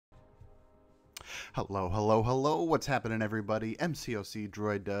Hello, hello, hello. What's happening, everybody? MCOC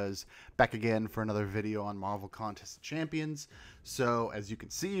Droid does back again for another video on Marvel Contest of Champions. So, as you can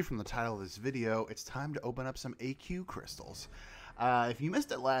see from the title of this video, it's time to open up some AQ crystals. If you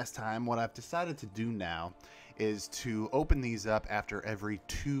missed it last time, what I've decided to do now is to open these up after every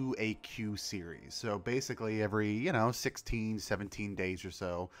 2 AQ series. So basically every, 16, 17 days or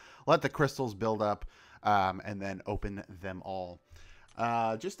so, let the crystals build up and then open them all.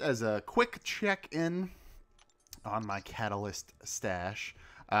 Just as a quick check-in on my Catalyst stash,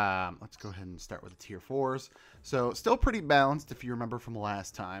 let's go ahead and start with the tier 4s. So still pretty balanced if you remember from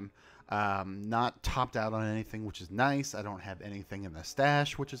last time. Not topped out on anything, which is nice. I don't have anything in the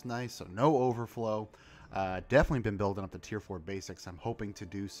stash, which is nice, so no overflow. Definitely been building up the tier 4 basics. I'm hoping to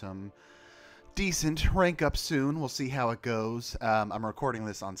do some decent rank up soon. We'll see how it goes. I'm recording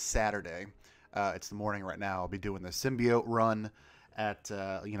this on Saturday. It's the morning right now. I'll be doing the symbiote run at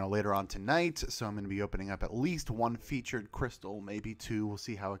later on tonight, so I'm going to be opening up at least one featured crystal, maybe two. We'll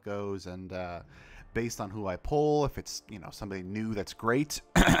see how it goes, and based on who I pull, if it's somebody new, that's great.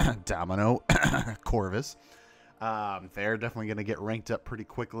 Domino, Corvus, they're definitely going to get ranked up pretty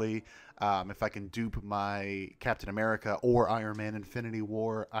quickly. If I can dupe my Captain America or Iron Man Infinity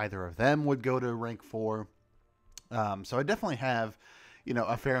War, either of them would go to rank 4. So I definitely have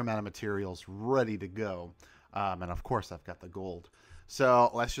a fair amount of materials ready to go. And of course, I've got the gold. So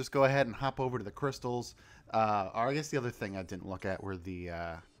let's just go ahead and hop over to the crystals. Or I guess the other thing I didn't look at were the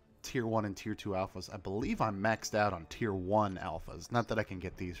tier 1 and tier 2 alphas. I believe I'm maxed out on tier 1 alphas. Not that I can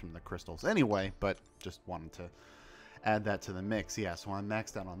get these from the crystals anyway, but just wanted to add that to the mix. Yeah, so I'm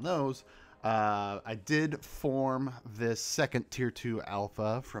maxed out on those. I did form this second tier 2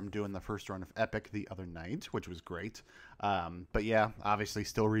 alpha from doing the first run of Epic the other night, which was great. But yeah, obviously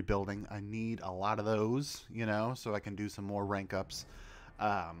still rebuilding. I need a lot of those, so I can do some more rank ups.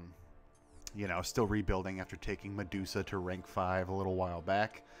 Still rebuilding after taking Medusa to rank 5 a little while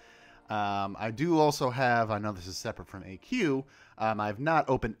back. I do also have, I know this is separate from AQ, I've not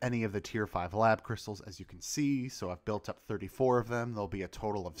opened any of the tier 5 lab crystals, as you can see, so I've built up 34 of them. There'll be a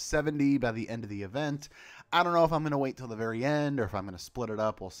total of 70 by the end of the event. I don't know if I'm going to wait till the very end or if I'm going to split it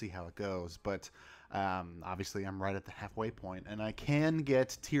up. We'll see how it goes, but obviously I'm right at the halfway point, and I can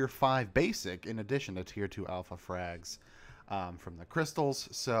get tier 5 basic in addition to tier 2 alpha frags from the crystals.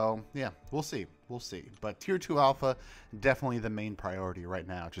 So yeah, we'll see. But tier 2 alpha, definitely the main priority right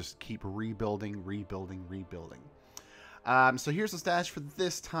now. Just keep rebuilding. So here's the stash for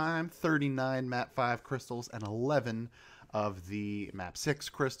this time: 39 map 5 crystals and 11 of the map 6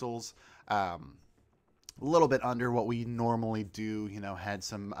 crystals. A little bit under what we normally do. Had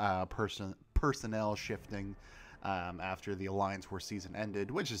some personnel shifting after the Alliance War season ended,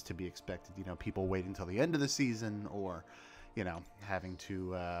 which is to be expected. People wait until the end of the season, or having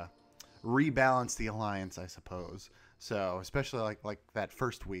to rebalance the alliance, I suppose. So especially like that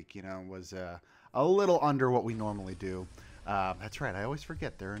first week, was a little under what we normally do. That's right, I always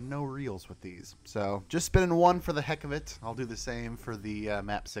forget there are no reels with these. So just spinning one for the heck of it. I'll do the same for the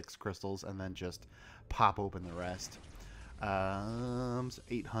map 6 crystals and then just pop open the rest. So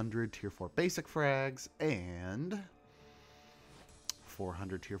 800 tier 4 basic frags and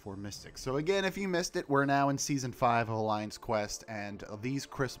 400 tier 4 mystics. So again, if you missed it, we're now in season 5 of Alliance Quest, and these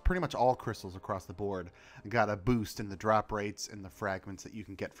pretty much all crystals across the board got a boost in the drop rates and the fragments that you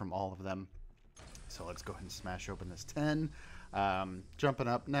can get from all of them. So let's go ahead and smash open this 10. Jumping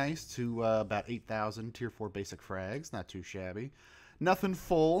up nice to about 8,000 tier 4 basic frags. Not too shabby. Nothing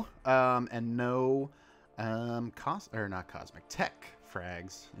full, and no not cosmic tech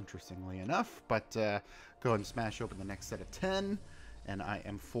frags, interestingly enough. But go ahead and smash open the next set of 10. And I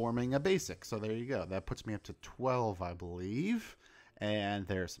am forming a basic. So there you go. That puts me up to 12, I believe. And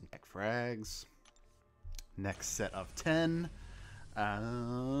there's some tech frags. Next set of 10.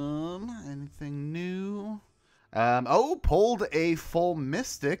 Anything new? Pulled a full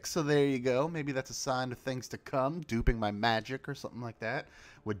mystic. So there you go. Maybe that's a sign of things to come. Duping my magic or something like that.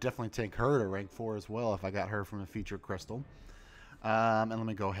 Would definitely take her to rank 4 as well if I got her from a featured crystal. And let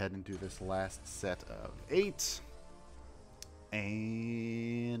me go ahead and do this last set of 8.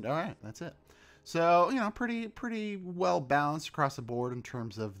 And all right, that's it. So pretty well balanced across the board in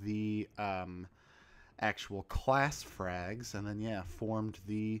terms of the actual class frags. And then yeah, formed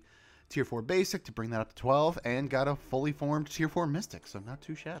the tier 4 basic to bring that up to 12, and got a fully formed tier 4 mystic, so not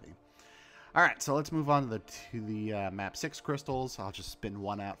too shabby. All right, so let's move on to the map 6 crystals. I'll just spin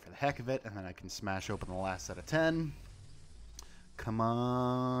one out for the heck of it, and then I can smash open the last set of 10. Come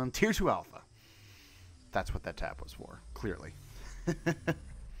on, tier 2 alpha. That's what that tap was for, clearly.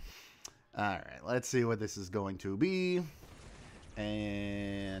 Alright, let's see what this is going to be.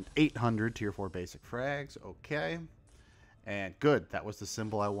 And 800 tier 4 basic frags. Okay. And good. That was the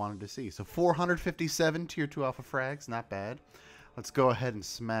symbol I wanted to see. So 457 tier 2 alpha frags. Not bad. Let's go ahead and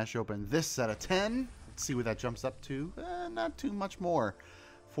smash open this set of 10. Let's see what that jumps up to. Not too much more.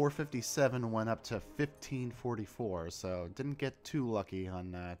 457 went up to 1544. So didn't get too lucky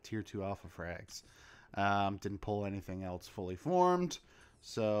on tier 2 alpha frags. Didn't pull anything else fully formed.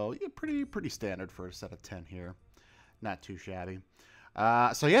 So yeah, pretty standard for a set of 10 here. Not too shabby.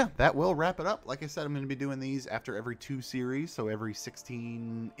 So yeah, that will wrap it up. Like I said, I'm going to be doing these after every 2 series, so every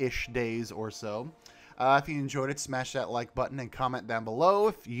 16-ish days or so. If you enjoyed it, smash that like button and comment down below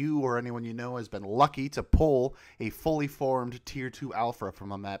if you or anyone you know has been lucky to pull a fully formed Tier 2 Alpha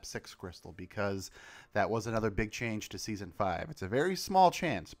from a Map 6 Crystal, because that was another big change to Season 5. It's a very small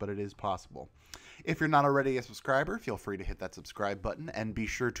chance, but it is possible. If you're not already a subscriber, feel free to hit that subscribe button and be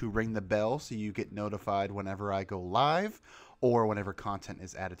sure to ring the bell so you get notified whenever I go live or whenever content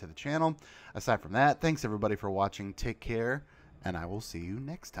is added to the channel. Aside from that, thanks everybody for watching. Take care, and I will see you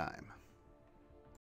next time.